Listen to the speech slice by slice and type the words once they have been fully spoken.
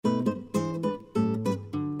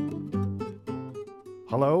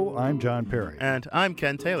Hello, I'm John Perry. And I'm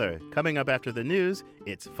Ken Taylor. Coming up after the news,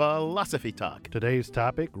 it's Philosophy Talk. Today's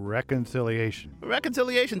topic, reconciliation.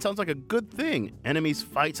 Reconciliation sounds like a good thing. Enemies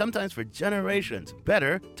fight sometimes for generations.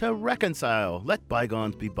 Better to reconcile. Let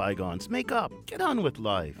bygones be bygones. Make up. Get on with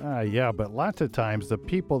life. Yeah, but lots of times the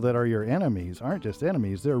people that are your enemies aren't just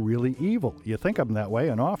enemies, they're really evil. You think of them that way,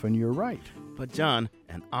 and often you're right. But John,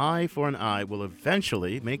 an eye for an eye will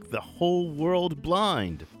eventually make the whole world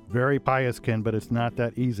blind. Very pious, Ken, but it's not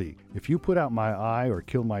that easy. If you put out my eye or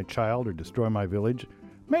kill my child or destroy my village,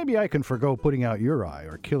 maybe I can forgo putting out your eye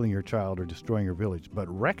or killing your child or destroying your village. But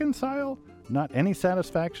reconcile? Not any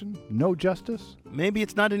satisfaction? No justice? Maybe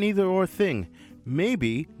it's not an either-or thing.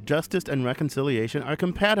 Maybe justice and reconciliation are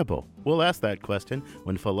compatible. We'll ask that question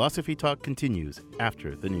when Philosophy Talk continues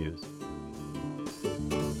after the news.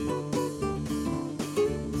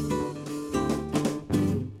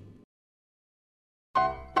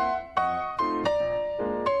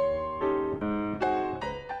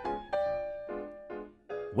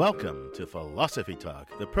 Welcome to Philosophy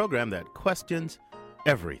Talk, the program that questions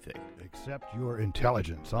everything. Except your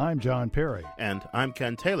intelligence. I'm John Perry. And I'm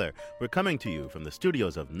Ken Taylor. We're coming to you from the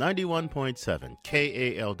studios of 91.7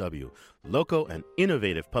 KALW, local and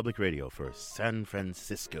innovative public radio for San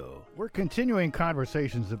Francisco. We're continuing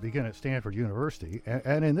conversations that begin at Stanford University,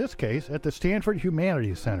 and in this case, at the Stanford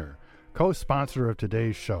Humanities Center, co-sponsor of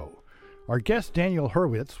today's show. Our guest, Daniel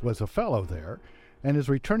Hurwitz, was a fellow there, and is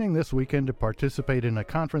returning this weekend to participate in a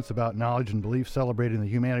conference about knowledge and belief celebrating the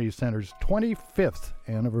Humanities Center's 25th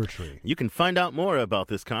anniversary. You can find out more about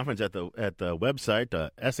this conference at the website,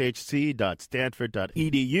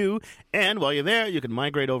 shc.stanford.edu. And while you're there, you can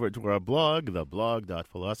migrate over to our blog, the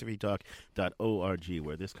blog.philosophytalk.org,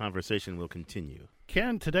 where this conversation will continue.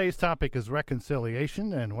 Ken, today's topic is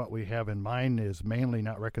reconciliation, and what we have in mind is mainly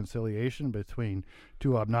not reconciliation between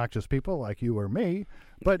two obnoxious people like you or me,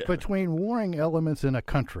 but between warring elements in a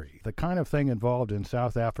country, the kind of thing involved in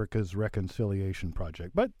South Africa's reconciliation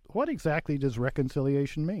project. But what exactly does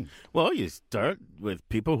reconciliation mean? Well, you start with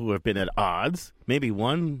people who have been at odds. Maybe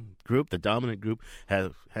one group, the dominant group,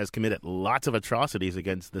 has committed lots of atrocities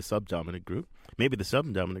against the subdominant group. Maybe the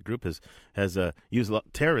subdominant group has used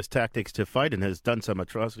terrorist tactics to fight and has done some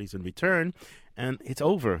atrocities in return, and it's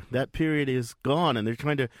over. That period is gone, and they're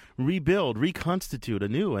trying to rebuild, reconstitute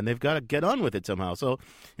anew, and they've got to get on with it somehow. So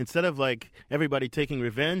instead of like everybody taking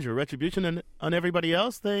revenge or retribution on everybody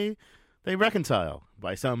else, they reconcile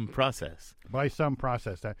by some process. By some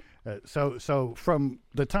process. So from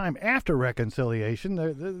the time after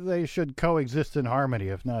reconciliation, they should coexist in harmony,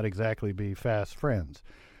 if not exactly be fast friends.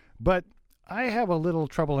 But I have a little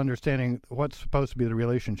trouble understanding what's supposed to be the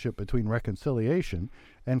relationship between reconciliation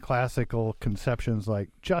and classical conceptions like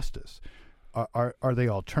justice. Are they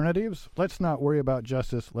alternatives? Let's not worry about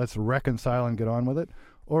justice. Let's reconcile and get on with it.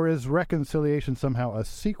 Or is reconciliation somehow a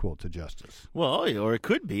sequel to justice? Well, or it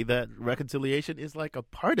could be that reconciliation is like a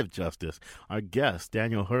part of justice. Our guest,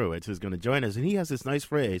 Daniel Hurwitz, is going to join us, and he has this nice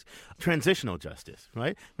phrase, transitional justice,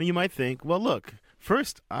 right? I mean, you might think, well, look,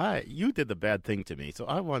 first, you did the bad thing to me, so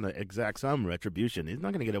I want to exact some retribution. He's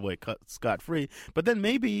not going to get away scot-free, but then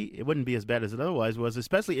maybe it wouldn't be as bad as it otherwise was,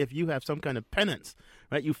 especially if you have some kind of penance,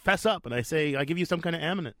 right? You fess up, and I say, I give you some kind of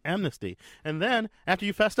amnesty. And then, after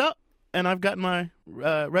you fessed up, and I've got my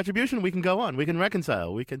retribution, we can go on. We can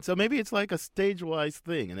reconcile. So maybe it's like a stage-wise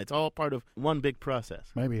thing, and it's all part of one big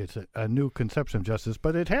process. Maybe it's a new conception of justice,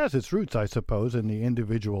 but it has its roots, I suppose, in the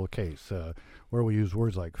individual case, where we use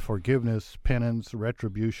words like forgiveness, penance,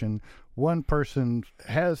 retribution. One person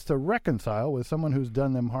has to reconcile with someone who's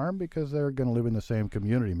done them harm because they're going to live in the same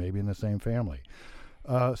community, maybe in the same family.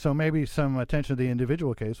 So maybe some attention to the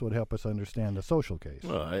individual case would help us understand the social case.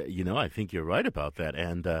 Well, I think you're right about that.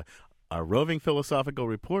 And our roving philosophical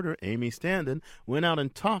reporter, Amy Standen, went out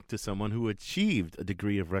and talked to someone who achieved a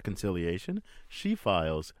degree of reconciliation. She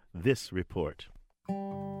files this report.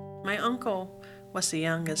 My uncle was the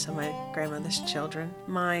youngest of my grandmother's children.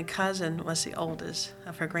 My cousin was the oldest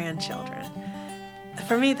of her grandchildren.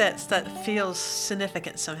 For me, that feels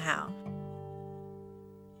significant somehow.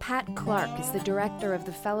 Pat Clark is the director of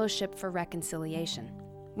the Fellowship for Reconciliation.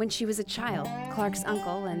 When she was a child, Clark's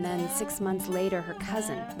uncle and then 6 months later her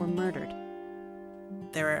cousin were murdered.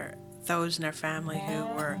 There were those in our family who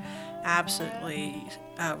were absolutely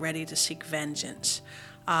ready to seek vengeance.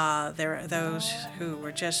 There are those who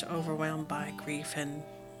were just overwhelmed by grief and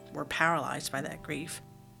were paralyzed by that grief.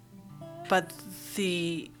 But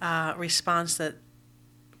the response that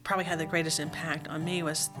probably had the greatest impact on me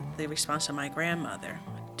was the response of my grandmother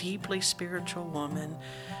deeply spiritual woman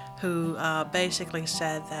who basically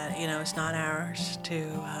said that, it's not ours to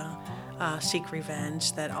seek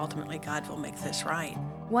revenge, that ultimately God will make this right.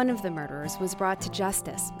 One of the murderers was brought to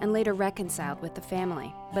justice and later reconciled with the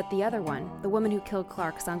family, but the other one, the woman who killed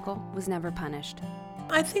Clark's uncle, was never punished.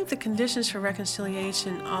 I think the conditions for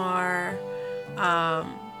reconciliation are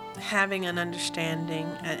having an understanding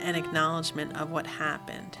and acknowledgement of what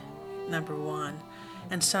happened, number one,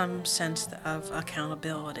 and some sense of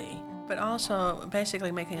accountability, but also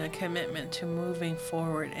basically making a commitment to moving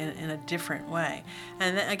forward in a different way.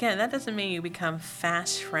 And again, that doesn't mean you become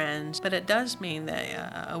fast friends, but it does mean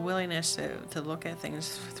that a willingness to look at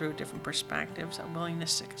things through different perspectives, a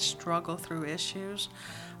willingness to struggle through issues,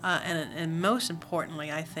 and most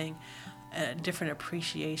importantly, I think, a different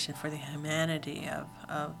appreciation for the humanity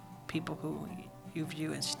of people who you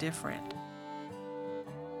view as different.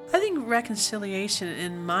 I think reconciliation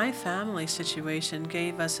in my family situation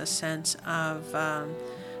gave us a sense of,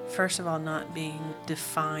 first of all, not being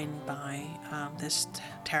defined by this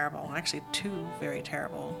terrible, actually two very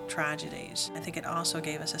terrible tragedies. I think it also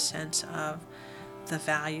gave us a sense of the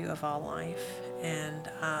value of all life and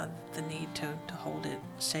the need to hold it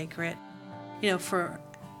sacred.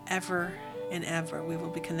 Forever and ever, we will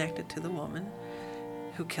be connected to the woman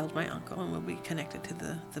who killed my uncle, and we'll be connected to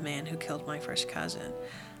the man who killed my first cousin.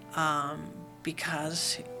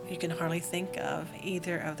 Because you can hardly think of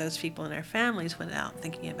either of those people in our families without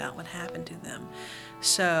thinking about what happened to them.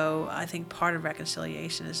 So I think part of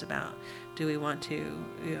reconciliation is about, do we want to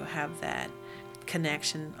have that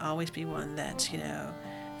connection always be one that's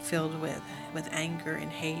filled with anger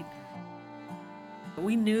and hate.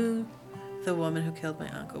 We knew the woman who killed my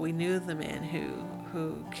uncle. We knew the man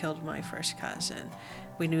who killed my first cousin.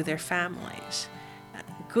 We knew their families.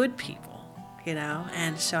 Good people.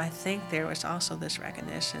 And so I think there was also this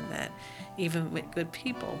recognition that even with good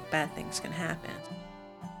people, bad things can happen.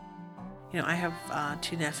 I have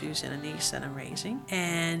 2 nephews and a niece that I'm raising,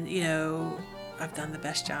 and, I've done the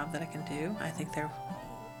best job that I can do. I think they're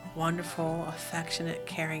wonderful, affectionate,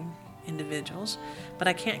 caring individuals, but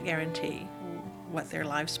I can't guarantee what their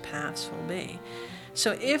life's paths will be.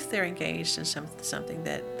 So if they're engaged in something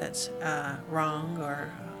that's wrong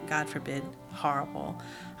or, God forbid, horrible,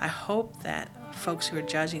 I hope that folks who are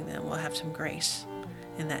judging them will have some grace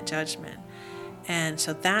in that judgment. And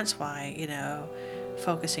so that's why,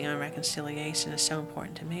 focusing on reconciliation is so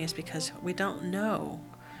important to me, is because we don't know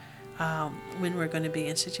when we're going to be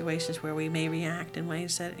in situations where we may react in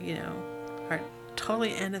ways that, are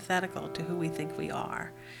totally antithetical to who we think we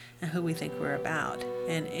are and who we think we're about.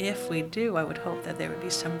 And if we do, I would hope that there would be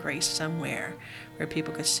some grace somewhere where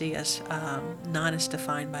people could see us not as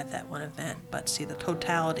defined by that one event, but see the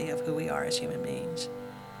totality of who we are as human beings.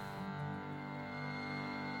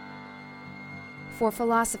 For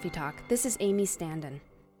Philosophy Talk, this is Amy Standen.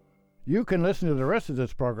 You can listen to the rest of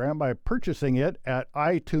this program by purchasing it at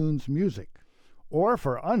iTunes Music. Or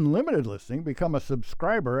for unlimited listening, become a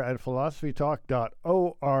subscriber at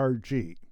philosophytalk.org.